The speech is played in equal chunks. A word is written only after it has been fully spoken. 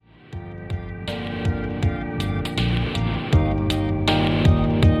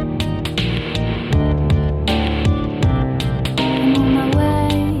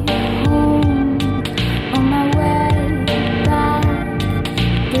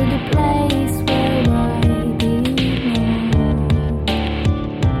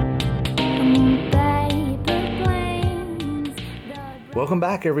Welcome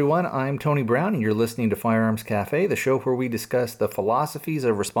back, everyone. I'm Tony Brown, and you're listening to Firearms Cafe, the show where we discuss the philosophies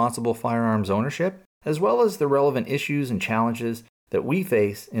of responsible firearms ownership, as well as the relevant issues and challenges that we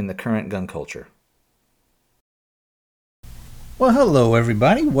face in the current gun culture. Well, hello,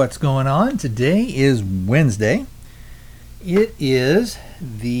 everybody. What's going on? Today is Wednesday. It is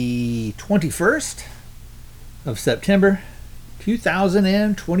the 21st of September,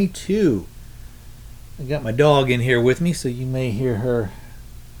 2022. I got my dog in here with me, so you may hear her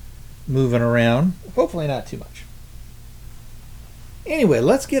moving around. Hopefully not too much. Anyway,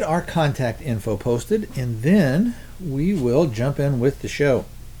 let's get our contact info posted, and then we will jump in with the show.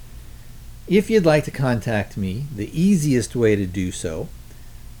 If you'd like to contact me, the easiest way to do so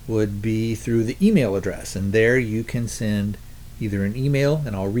would be through the email address, and there you can send either an email,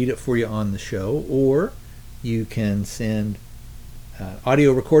 and I'll read it for you on the show, or you can send an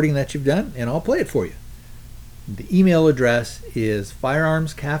audio recording that you've done, and I'll play it for you. The email address is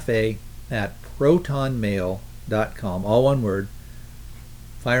firearmscafe@protonmail.com, all one word,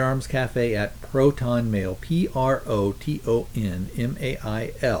 firearmscafe@protonmail,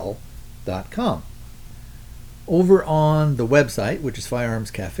 protonmail.com. Over on the website, which is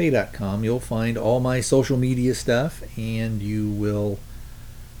firearmscafe.com, you'll find all my social media stuff, and you will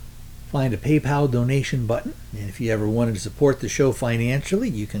find a PayPal donation button. And if you ever wanted to support the show financially,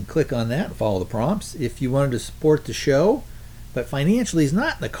 you can click on that and follow the prompts. If you wanted to support the show, but financially is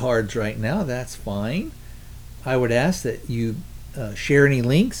not in the cards right now, that's fine. I would ask that you share any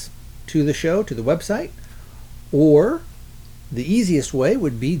links to the show, to the website, or the easiest way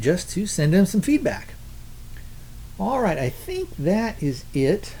would be just to send them some feedback. All right, I think that is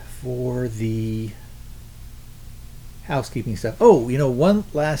it for the housekeeping stuff. Oh, one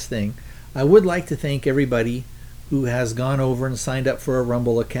last thing. I would like to thank everybody who has gone over and signed up for a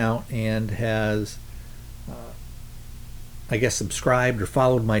Rumble account and has, subscribed or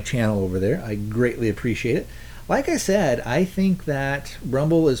followed my channel over there. I greatly appreciate it. Like I said, I think that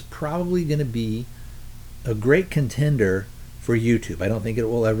Rumble is probably going to be a great contender for YouTube. I don't think it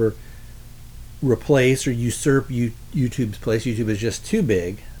will ever replace or usurp YouTube's place. YouTube is just too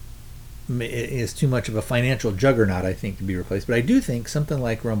big. It is too much of a financial juggernaut, I think, to be replaced. But I do think something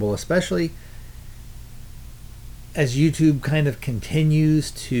like Rumble, especially as YouTube kind of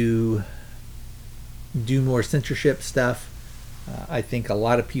continues to do more censorship stuff, I think a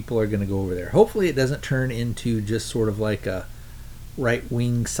lot of people are going to go over there. Hopefully it doesn't turn into just sort of like a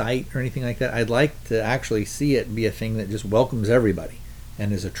right-wing site or anything like that. I'd like to actually see it be a thing that just welcomes everybody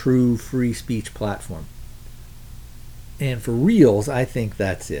and is a true free speech platform. And for reals, I think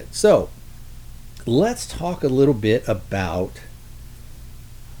that's it. So let's talk a little bit about,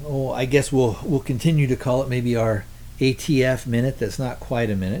 I guess we'll continue to call it maybe our ATF minute. That's not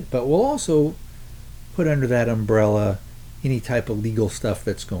quite a minute, but we'll also put under that umbrella any type of legal stuff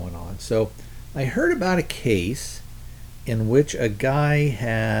that's going on. So I heard about a case in which a guy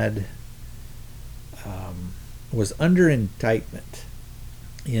was under indictment.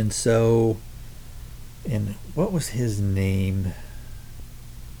 And what was his name?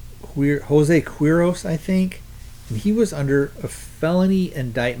 Jose Quiros, I think. And he was under a felony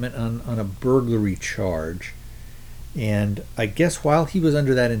indictment on a burglary charge. And I guess while he was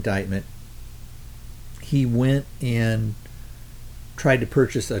under that indictment, he went and tried to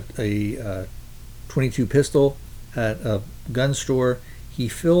purchase a .22 pistol at a gun store. He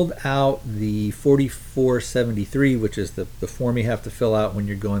filled out the 4473, which is the form you have to fill out when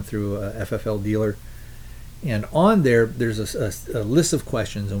you're going through a FFL dealer. And on there's a list of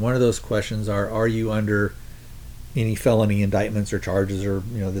questions, and one of those questions are you under any felony indictments or charges or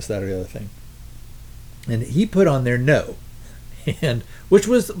this, that, or the other thing? And he put on there no, and which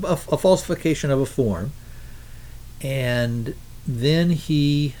was a falsification of a form. And then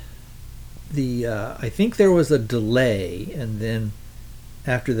I think there was a delay, and then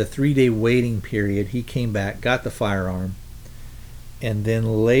after the 3-day waiting period, he came back, got the firearm, and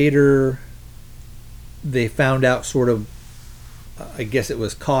then later they found out sort of, I guess it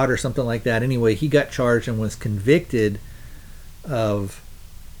was caught or something like that. Anyway, he got charged and was convicted of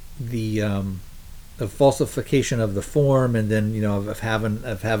the of falsification of the form, and then of having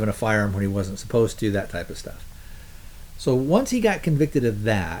a firearm when he wasn't supposed to, that type of stuff. So once he got convicted of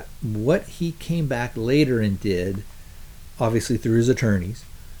that, what he came back later and did, obviously through his attorneys,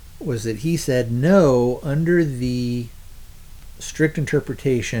 was that he said no, under the strict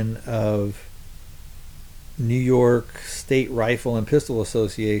interpretation of New York State Rifle and Pistol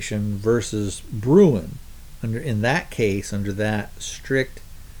Association versus Bruin, in that case, under that strict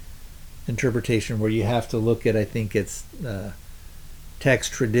interpretation where you have to look at, I think it's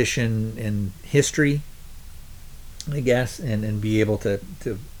text, tradition, and history, I guess, and be able to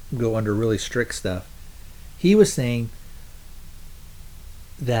go under really strict stuff. He was saying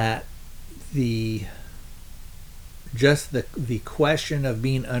that the question of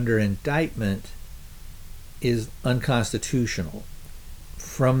being under indictment is unconstitutional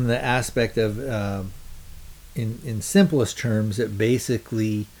from the aspect of, in simplest terms, it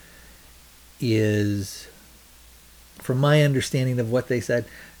basically is, from my understanding of what they said,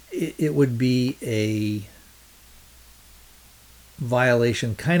 it would be a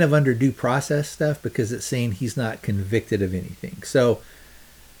violation kind of under due process stuff, because it's saying he's not convicted of anything. So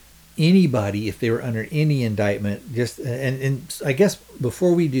anybody, if they were under any indictment, just and I guess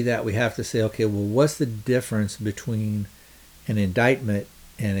before we do that, we have to say, okay, well, what's the difference between an indictment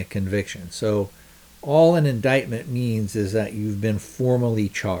and a conviction? So all an indictment means is that you've been formally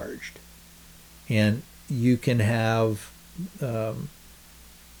charged, and you can have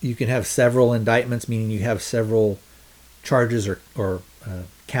several indictments, meaning you have several charges or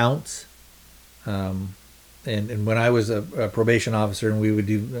counts. And when I was a probation officer and we would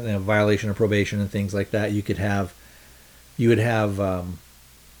do violation of probation and things like that, you could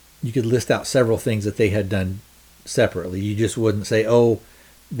list out several things that they had done separately. You just wouldn't say, oh,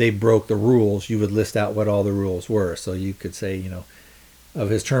 they broke the rules. You would list out what all the rules were. So you could say, of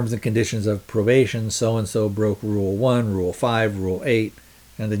his terms and conditions of probation, so-and-so broke Rule 1, Rule 5, Rule 8,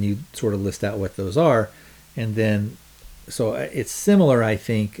 and then you sort of list out what those are. And then, so it's similar, I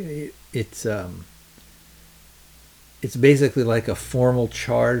think. It's basically like a formal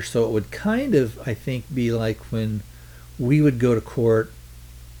charge. So it would kind of, I think, be like when we would go to court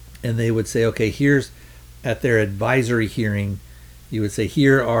and they would say, okay, here's, at their advisory hearing, you would say,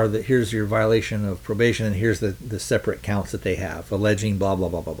 here's your violation of probation, and here's the separate counts that they have, alleging blah, blah,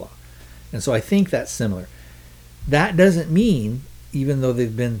 blah, blah, blah. And so I think that's similar. That doesn't mean, even though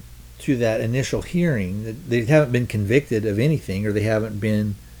they've been through that initial hearing, that they haven't been convicted of anything, or they haven't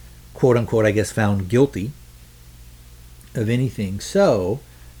been, quote unquote, I guess, found guilty of anything. So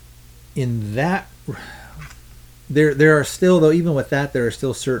in that, there are still, though, even with that, there are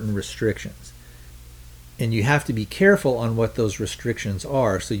still certain restrictions, and you have to be careful on what those restrictions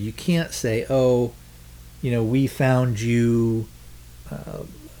are. So you can't say, oh, we found you,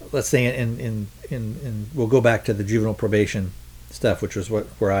 let's say in we'll go back to the juvenile probation stuff, which was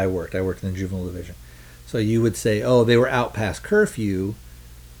where I worked in the juvenile division. So you would say, oh, they were out past curfew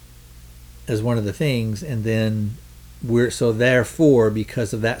as one of the things, and then therefore,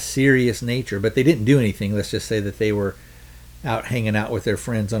 because of that serious nature, but they didn't do anything. Let's just say that they were out hanging out with their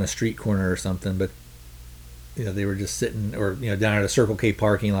friends on a street corner or something, but they were just sitting, or down at a Circle K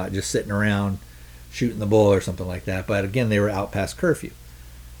parking lot, just sitting around shooting the bull or something like that. But again, they were out past curfew.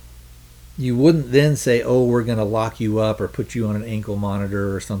 You wouldn't then say, oh, we're going to lock you up or put you on an ankle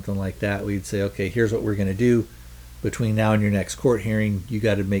monitor or something like that. We'd say, okay, here's what we're going to do. Between now and your next court hearing, you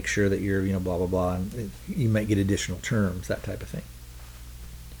got to make sure that you're, blah, blah, blah, and you might get additional terms, that type of thing.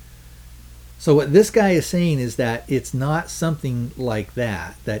 So what this guy is saying is that it's not something like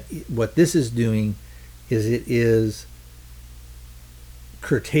that. What this is doing is it is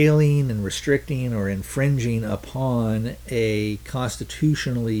curtailing and restricting or infringing upon a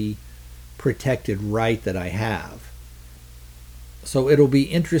constitutionally protected right that I have. So it'll be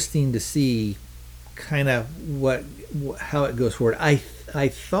interesting to see kind of how it goes forward. I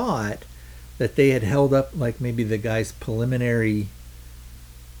thought that they had held up, like, maybe the guy's preliminary,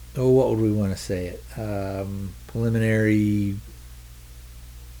 what would we want to say it? Preliminary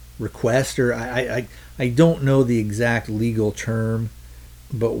request, or I don't know the exact legal term,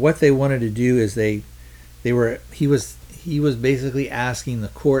 but what they wanted to do is he was basically asking the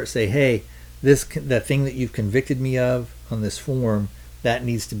court, say, hey, that thing that you've convicted me of on this form, that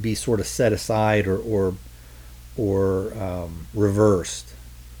needs to be sort of set aside or reversed.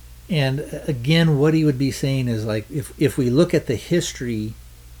 And again, what he would be saying is, like, if we look at the history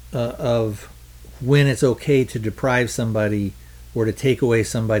of when it's okay to deprive somebody or to take away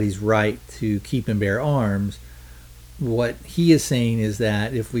somebody's right to keep and bear arms, what he is saying is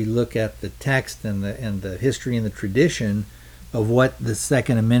that if we look at the text and the history and the tradition of what the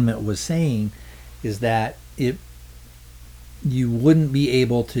Second Amendment was saying, is that you wouldn't be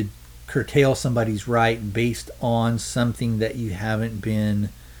able to curtail somebody's right based on something that you haven't been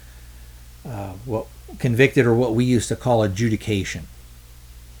convicted, or what we used to call adjudication.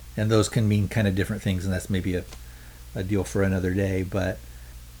 And those can mean kind of different things, and that's maybe a deal for another day. But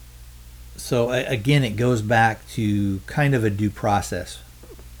so again, it goes back to kind of a due process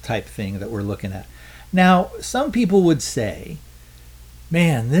type thing that we're looking at. Now, some people would say,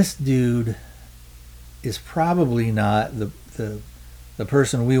 man, this dude is probably not the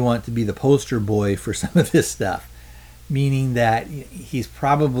person we want to be the poster boy for some of this stuff. meaning that he's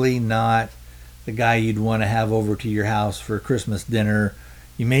probably not the guy you'd want to have over to your house for Christmas dinner.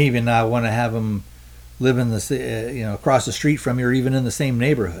 You may even not want to have him live in the across the street from you or even in the same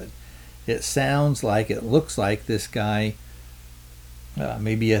neighborhood. It looks like this guy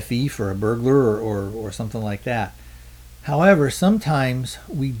may be a thief or a burglar or something like that. However, sometimes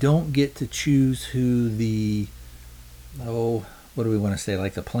we don't get to choose who what do we want to say,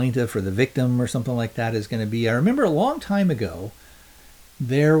 like the plaintiff or the victim or something like that is going to be. I remember a long time ago,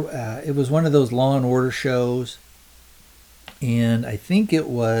 it was one of those Law and Order shows, and I think it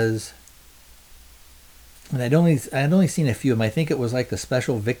was, and I'd only seen a few of them. I think it was like the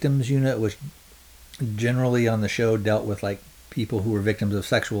Special Victims Unit, which generally on the show dealt with like people who were victims of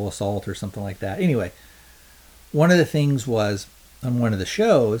sexual assault or something like that. Anyway, one of the things was on one of the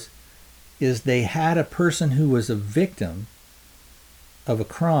shows is they had a person who was a victim of a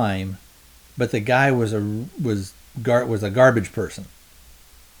crime, but the guy was a garbage person,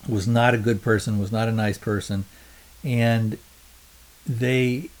 was not a good person, was not a nice person, and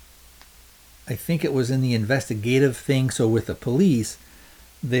I think it was in the investigative thing. So with the police,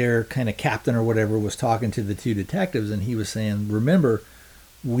 their kind of captain or whatever was talking to the two detectives, and he was saying, remember,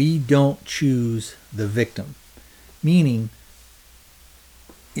 we don't choose the victim. Meaning,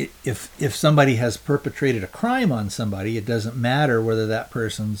 if somebody has perpetrated a crime on somebody, it doesn't matter whether that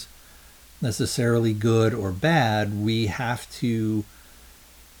person's necessarily good or bad. We have to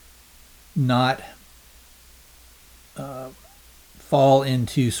not fall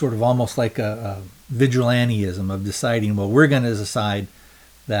into sort of almost like a vigilantism of deciding, well, we're going to decide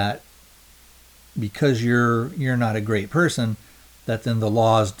that because you're not a great person, that then the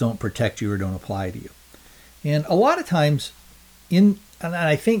laws don't protect you or don't apply to you. And a lot of times, and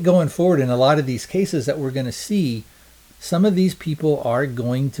I think going forward in a lot of these cases that we're going to see, some of these people are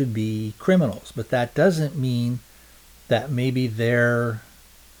going to be criminals, but that doesn't mean that maybe their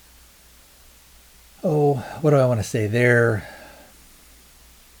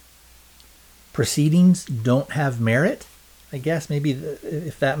proceedings don't have merit, I guess, maybe,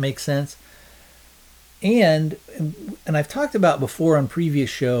 if that makes sense. And I've talked about before on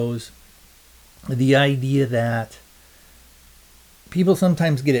previous shows the idea that people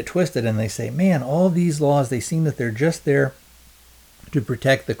sometimes get it twisted and they say, man, all these laws, they seem that they're just there to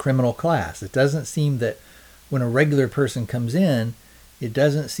protect the criminal class. It doesn't seem that when a regular person comes in, it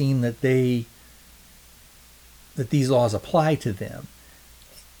doesn't seem that these laws apply to them.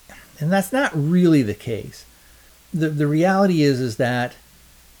 And that's not really the case. The reality is that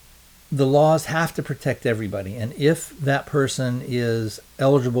the laws have to protect everybody. And if that person is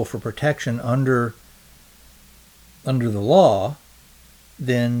eligible for protection under the law,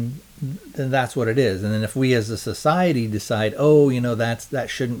 then that's what it is. And then if we as a society decide, that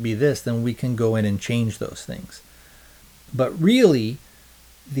shouldn't be this, then we can go in and change those things. But really,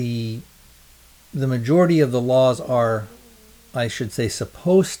 the majority of the laws are, I should say,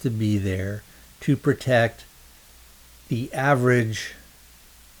 supposed to be there to protect the average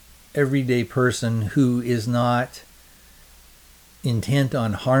everyday person who is not intent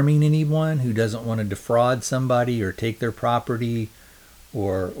on harming anyone, who doesn't want to defraud somebody or take their property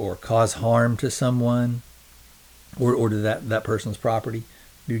or cause harm to someone or to that person's property,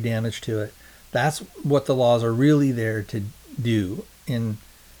 do damage to it. That's what the laws are really there to do in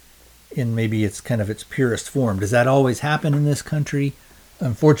maybe it's kind of its purest form. Does that always happen in this country?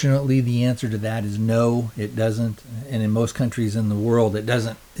 Unfortunately, the answer to that is no, it doesn't. And in most countries in the world, it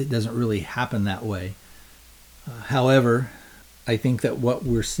doesn't really happen that way. However, I think that what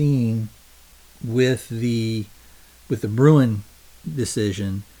we're seeing with the Bruen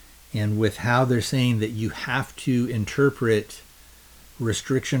decision and with how they're saying that you have to interpret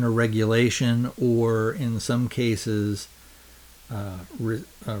restriction or regulation, or in some cases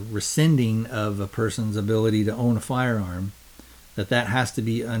rescinding of a person's ability to own a firearm, that has to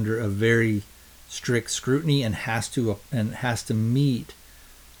be under a very strict scrutiny and has to meet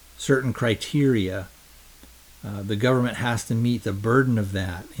certain criteria. The government has to meet the burden of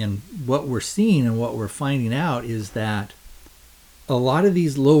that. And what we're seeing and what we're finding out is that a lot of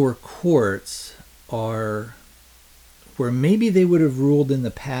these lower courts are where maybe they would have ruled in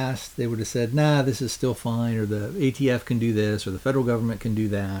the past, they would have said, nah, this is still fine, or the ATF can do this, or the federal government can do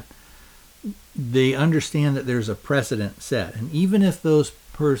that. They understand that there's a precedent set. And even if those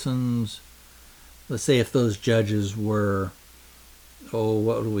persons, let's say if those judges were,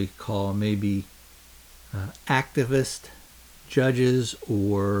 what do we call, maybe activist judges,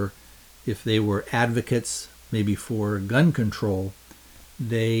 or if they were advocates maybe for gun control,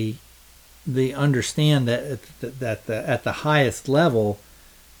 they understand that at the highest level,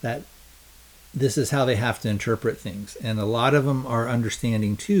 that this is how they have to interpret things. And a lot of them are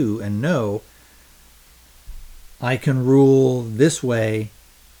understanding too and know I can rule this way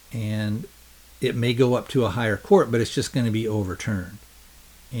and it may go up to a higher court, but it's just going to be overturned.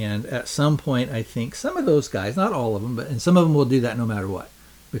 And at some point, I think some of those guys, not all of them, and some of them will do that no matter what,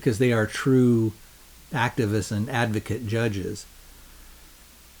 because they are true activists and advocate judges.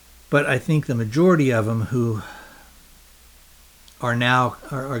 But I think the majority of them who are now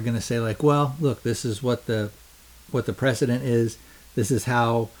are going to say like, well, look, this is what the precedent is. This is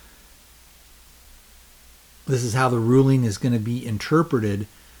how the ruling is going to be interpreted,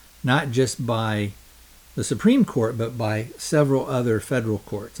 not just by the Supreme Court, but by several other federal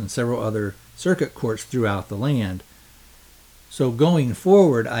courts and several other circuit courts throughout the land. So going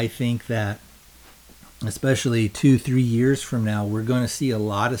forward, I think that especially 2-3 years from now, we're going to see a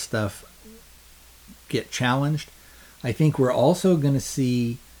lot of stuff get challenged. I think we're also going to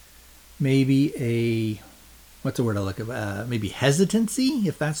see maybe what's the word I look at? Maybe hesitancy,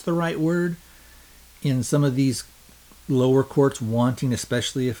 if that's the right word, in some of these lower courts wanting,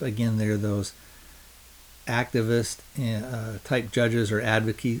 especially if, again, they're those activist type judges or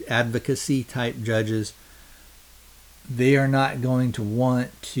advocacy type judges, they are not going to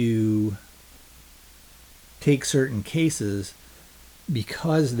want to take certain cases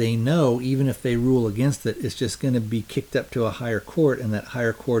because they know even if they rule against it, it's just going to be kicked up to a higher court, and that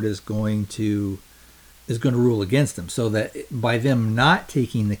higher court is going to rule against them. So that by them not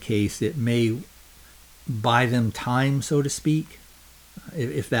taking the case, it may buy them time, so to speak,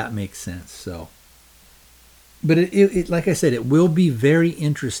 if that makes sense. So, but it like I said, it will be very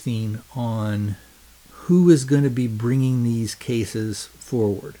interesting on who is going to be bringing these cases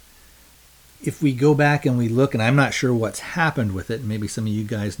forward. If we go back and we look, and I'm not sure what's happened with it, maybe some of you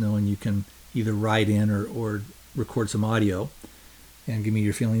guys know, and you can either write in or record some audio and give me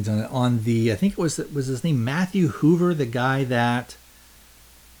your feelings on it. On the, I think it was his name Matthew Hoover, the guy that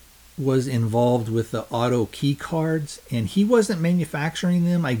was involved with the auto key cards, and he wasn't manufacturing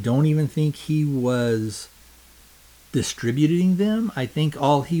them. I don't even think he was distributing them. I think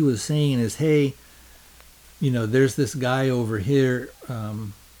all he was saying is, hey, there's this guy over here,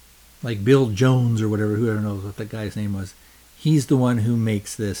 like Bill Jones or whatever, whoever knows what the guy's name was. He's the one who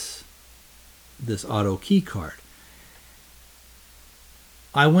makes this auto key card.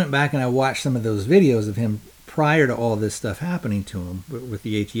 I went back and I watched some of those videos of him prior to all this stuff happening to him, with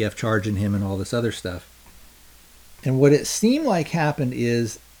the ATF charging him and all this other stuff. And what it seemed like happened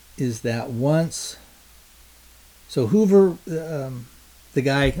is that once, so Hoover, the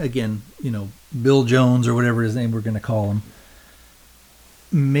guy, again, Bill Jones or whatever his name we're going to call him,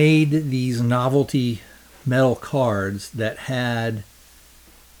 made these novelty metal cards that had,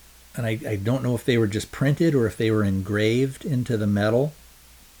 and I don't know if they were just printed or if they were engraved into the metal,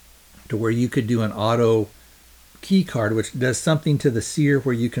 to where you could do an auto key card, which does something to the sear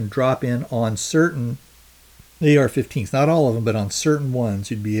where you can drop in on certain AR-15s, not all of them, but on certain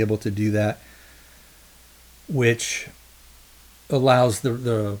ones you'd be able to do that, which allows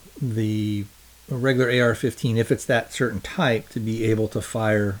the regular AR-15, if it's that certain type, to be able to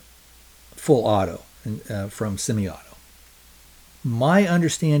fire full auto from semi-auto. My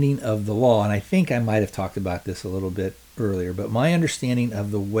understanding of the law, and I think I might have talked about this a little bit earlier, but my understanding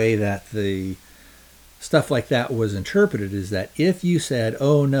of the way that the stuff like that was interpreted is that if you said,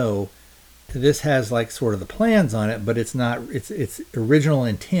 oh no, this has like sort of the plans on it, but it's not, its original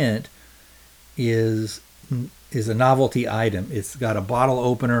intent is a novelty item. It's got a bottle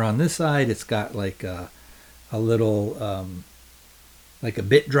opener on this side. It's got like a little, like a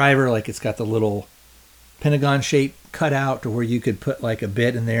bit driver, like it's got the little pentagon shape cut out to where you could put like a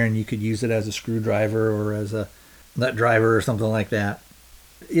bit in there and you could use it as a screwdriver or as a nut driver or something like that.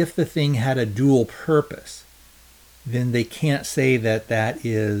 If the thing had a dual purpose, then they can't say that that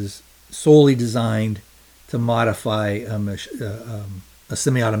is solely designed to modify a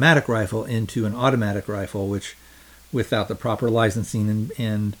semi-automatic rifle into an automatic rifle, which without the proper licensing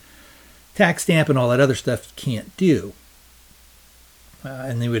and tax stamp and all that other stuff can't do.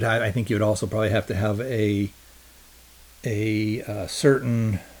 And they would, I think you would also probably have to have a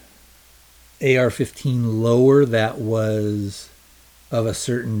certain AR-15 lower that was of a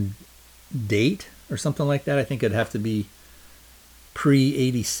certain date or something like that. I think it'd have to be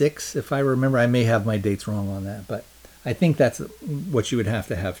pre-86, if I remember. I may have my dates wrong on that, but I think that's what you would have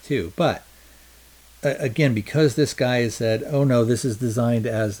to have too. But again, because this guy has said, oh no, this is designed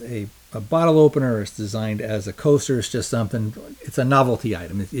as a bottle opener, or it's designed as a coaster, it's just something, it's a novelty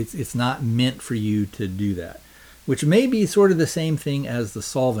item. It's not meant for you to do that, which may be sort of the same thing as the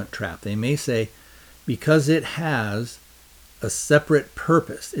solvent trap. They may say, because it has a separate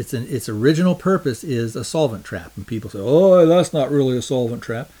purpose. Its original purpose is a solvent trap. And people say, oh, that's not really a solvent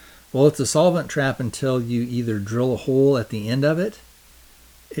trap. Well, it's a solvent trap until you either drill a hole at the end of it.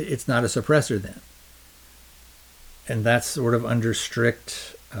 It's not a suppressor then. And that's sort of under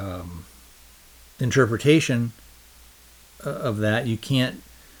strict interpretation of that. You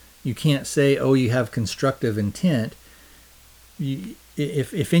can't say, oh, you have constructive intent.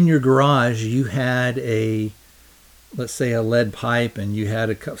 If in your garage you had let's say a lead pipe, and you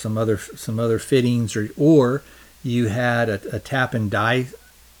had some other fittings, or you had a tap and die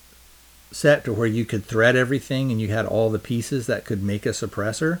set to where you could thread everything and you had all the pieces that could make a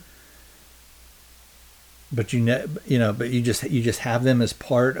suppressor, but you just have them as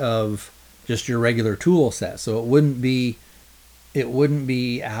part of just your regular tool set. So it wouldn't be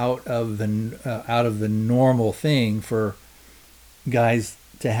out of the normal thing for guys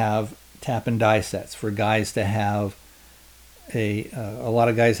to have tap and die sets, for guys to have a lot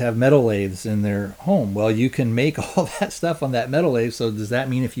of guys have metal lathes in their home. Well, you can make all that stuff on that metal lathe. So does that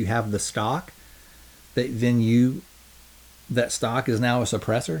mean if you have the stock that stock is now a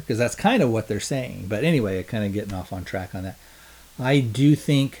suppressor? Because that's kind of what they're saying. But anyway, I'm kind of getting off on track on that. I do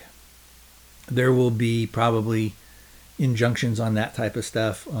think there will be probably injunctions on that type of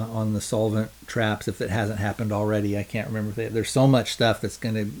stuff, on the solvent traps, if it hasn't happened already. I can't remember. There's so much stuff that's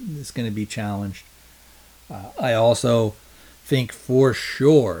going to be challenged. I also think for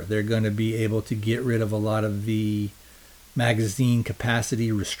sure they're going to be able to get rid of a lot of the magazine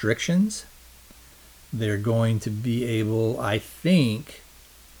capacity restrictions. They're going to be able, I think,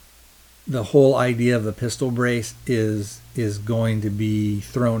 the whole idea of the pistol brace is going to be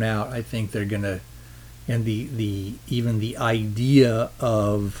thrown out. I think they're going to, and even the idea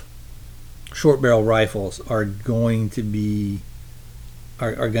of short barrel rifles are going to be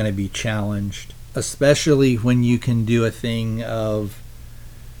challenged, especially when you can do a thing of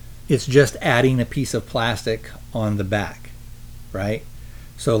it's just adding a piece of plastic on the back, right?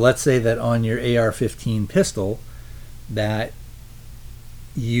 So let's say that on your AR-15 pistol that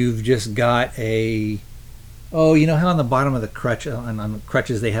you've just got you know how on the bottom of the crutch, on the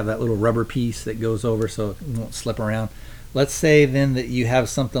crutches, they have that little rubber piece that goes over so it won't slip around. Let's say then that you have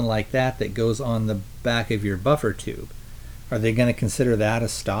something like that goes on the back of your buffer tube. Are they going to consider that a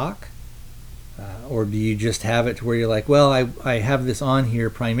stock? Or do you just have it to where you're like, well, I have this on here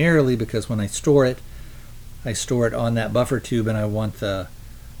primarily because when I store it on that buffer tube, and I want the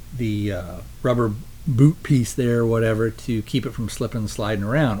rubber boot piece there or whatever to keep it from slipping and sliding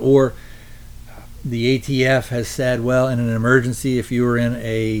around. Or the ATF has said, well, in an emergency, if you were in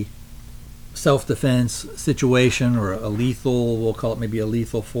a self-defense situation or a lethal, we'll call it maybe a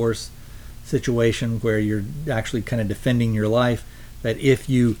lethal force situation where you're actually kind of defending your life, that if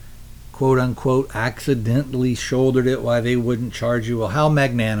you quote unquote accidentally shouldered it, why they wouldn't charge you. Well, how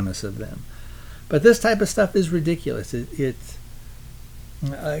magnanimous of them. But this type of stuff is ridiculous. It's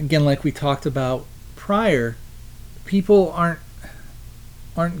again, like we talked about prior, people aren't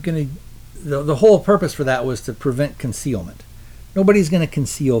going to, the whole purpose for that was to prevent concealment. Nobody's going to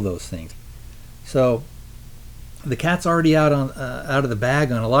conceal those things. So the cat's already out of the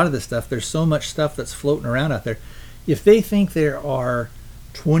bag on a lot of this stuff. There's so much stuff that's floating around out there. If they think there are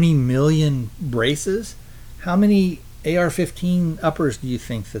 20 million braces, how many AR-15 uppers do you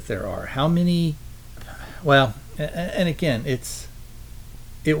think that there are? How many? Well, and again,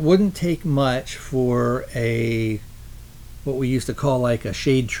 it wouldn't take much for what we used to call like a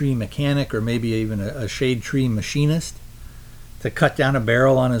shade tree mechanic, or maybe even a shade tree machinist, to cut down a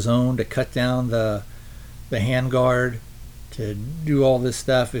barrel on his own, to cut down the handguard, to do all this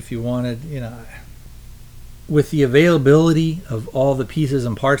stuff if you wanted, with the availability of all the pieces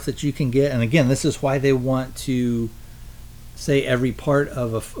and parts that you can get. And again, this is why they want to say every part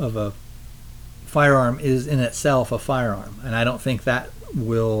of a firearm is in itself a firearm. And I don't think that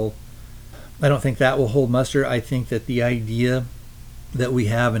will hold muster. I think that the idea that we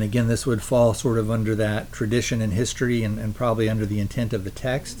have, and again, this would fall sort of under that tradition and history and probably under the intent of the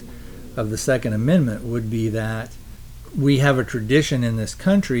text of the Second Amendment, would be that we have a tradition in this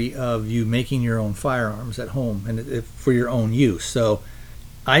country of you making your own firearms at home and for your own use. So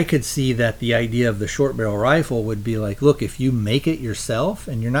I could see that the idea of the short barrel rifle would be like, look, if you make it yourself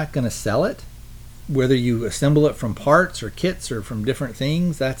and you're not going to sell it, whether you assemble it from parts or kits or from different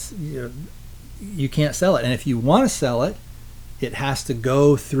things, that's you can't sell it. And if you want to sell it, it has to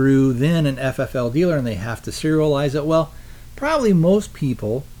go through then an FFL dealer, and they have to serialize it. Well, probably most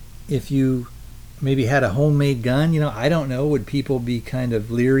people, if you maybe had a homemade gun, I don't know, would people be kind of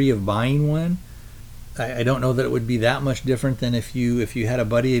leery of buying one? I don't know that it would be that much different than if you had a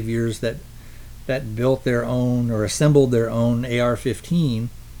buddy of yours that that built their own or assembled their own AR-15,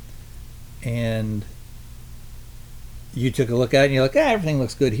 and you took a look at it and you're like, everything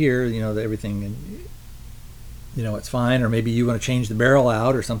looks good here, everything, it's fine, or maybe you want to change the barrel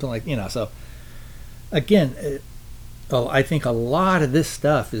out or something like, so again, I think a lot of this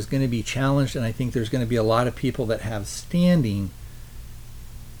stuff is going to be challenged, and I think there's going to be a lot of people that have standing,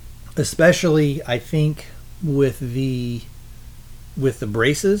 especially I think with the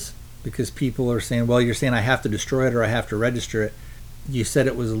braces, because people are saying, well, you're saying I have to destroy it or I have to register it. You said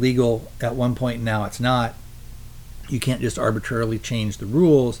it was legal at one point, and now it's not. You can't just arbitrarily change the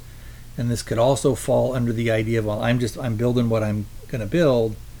rules. And this could also fall under the idea of, well, I'm building what I'm going to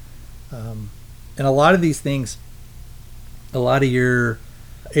build. And a lot of these things, a lot of your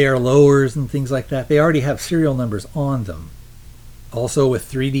AR lowers and things like that, they already have serial numbers on them. Also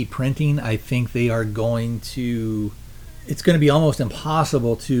with 3D printing, I think they are it's going to be almost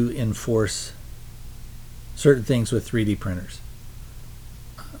impossible to enforce certain things with 3D printers.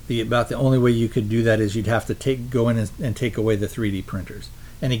 About the only way you could do that is you'd have to go in and take away the 3D printers.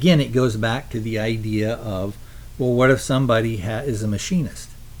 And again, it goes back to the idea of, well, what if somebody is a machinist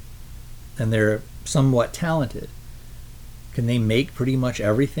and they're somewhat talented? Can they make pretty much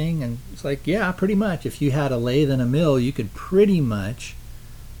everything? And it's like, yeah, pretty much. If you had a lathe and a mill, you could pretty much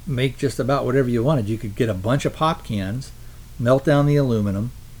make just about whatever you wanted. You could get a bunch of pop cans, melt down the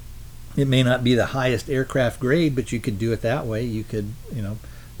aluminum. It may not be the highest aircraft grade, but you could do it that way. You could,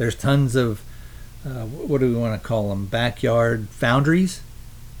 there's tons of, what do we want to call them, backyard foundries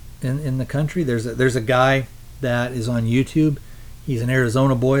in the country. There's a guy that is on YouTube. He's an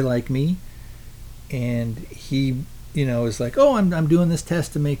Arizona boy like me, and he is like, oh, I'm doing this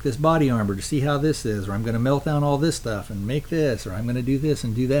test to make this body armor to see how this is, or I'm going to melt down all this stuff and make this, or I'm going to do this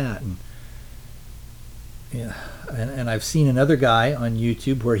and do that. And and I've seen another guy on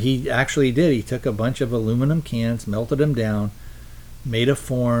YouTube where he actually did. He took a bunch of aluminum cans, melted them down, made a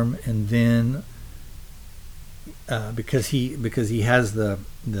form, and then because he has the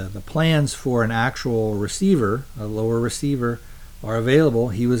plans for an actual receiver, a lower receiver, are available,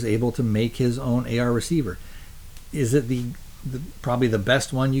 he was able to make his own AR receiver. Is it the probably the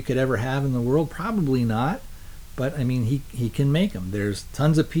best one you could ever have in the world? Probably not. But I mean, he can make them. There's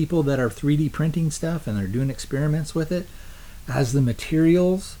tons of people that are 3D printing stuff and they're doing experiments with it. As the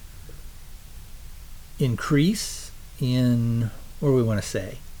materials increase in, what do we want to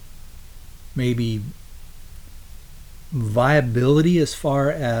say? Maybe viability as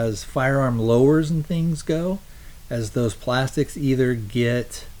far as firearm lowers and things go, as those plastics either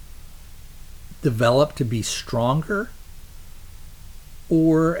get developed to be stronger,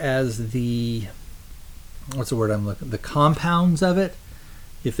 or as the compounds of it,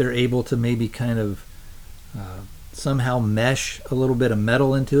 if they're able to maybe kind of somehow mesh a little bit of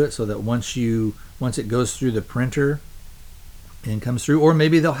metal into it, so that once it goes through the printer and comes through, or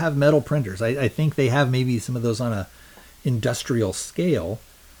maybe they'll have metal printers. I think they have maybe some of those on a industrial scale,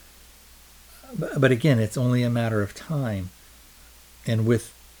 but again, it's only a matter of time. And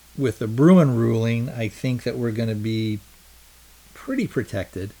with the Bruen ruling, I think that we're going to be pretty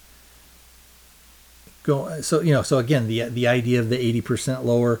protected. So again, the idea of the 80%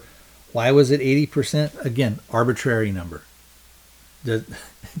 lower, why was it 80%? Again, arbitrary number,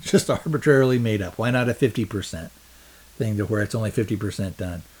 just arbitrarily made up. Why not a 50% thing to where it's only 50%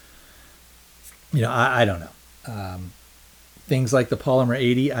 done? I don't know. Things like the Polymer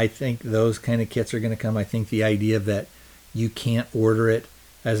 80, I think those kind of kits are going to come. I think the idea that you can't order it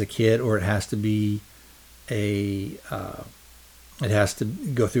as a kit, or it has to be it has to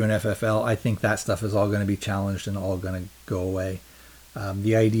go through an FFL. I think that stuff is all going to be challenged and all going to go away.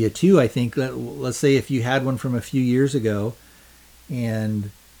 The idea too, I think that, let's say if you had one from a few years ago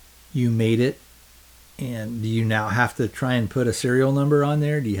and you made it, and do you now have to try and put a serial number on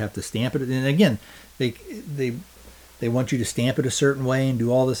there? Do you have to stamp it? And again, they want you to stamp it a certain way and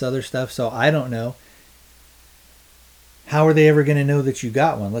do all this other stuff. So I don't know. How are they ever going to know that you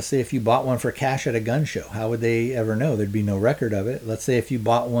got one? Let's say if you bought one for cash at a gun show, how would they ever know? There'd be no record of it. Let's say if you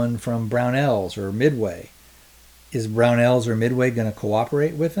bought one from Brownells or Midway. Is Brownells or Midway going to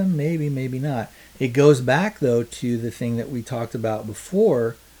cooperate with them? Maybe, maybe not. It goes back, though, to the thing that we talked about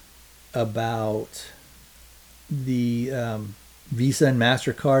before about the Visa and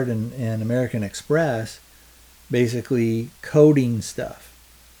MasterCard and American Express basically coding stuff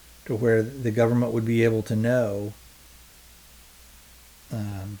to where the government would be able to know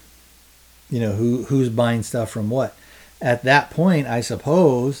who's buying stuff from what. At that point, I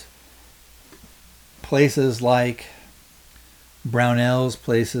suppose places like Brownells,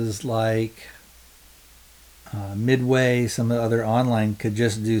 places like Midway, some of the other online could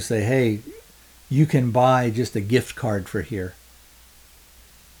just say, hey, you can buy just a gift card for here.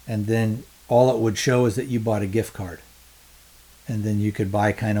 And then all it would show is that you bought a gift card. And then you could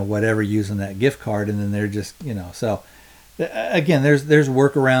buy kind of whatever using that gift card. And then they're just, so again, there's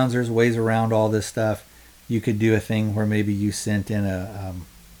workarounds, there's ways around all this stuff. You could do a thing where maybe you sent in a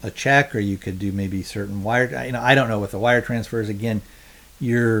check, or you could do maybe certain wire, I don't know with the wire transfers. Again,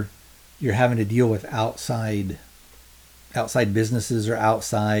 you're having to deal with outside businesses or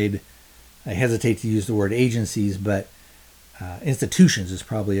outside, I hesitate to use the word agencies, but institutions is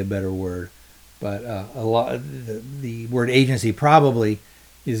probably a better word. But the word agency probably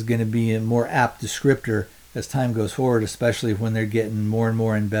is going to be a more apt descriptor as time goes forward, especially when they're getting more and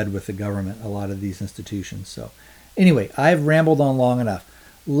more in bed with the government, a lot of these institutions. So anyway, I've rambled on long enough.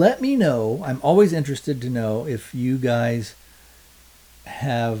 Let me know. I'm always interested to know if you guys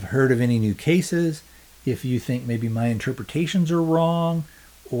have heard of any new cases, if you think maybe my interpretations are wrong,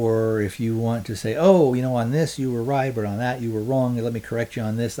 or if you want to say, oh, on this you were right, but on that you were wrong. Let me correct you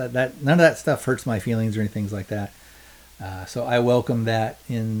on this. That none of that stuff hurts my feelings or anything like that. So I welcome that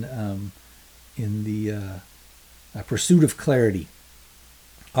in the pursuit of clarity.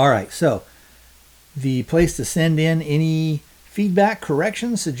 All right, so the place to send in any feedback,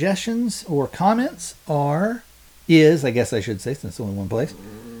 corrections, suggestions, or comments is, I guess I should say, since it's only one place.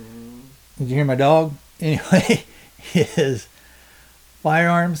 Did you hear my dog? Anyway, is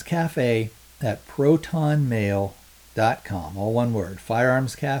firearmscafe@protonmail.com. All one word.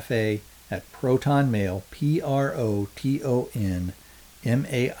 Firearmscafe@protonmail,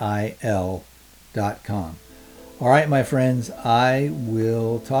 PROTONMAIL.com. All right, my friends, I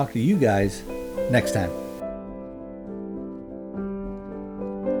will talk to you guys next time.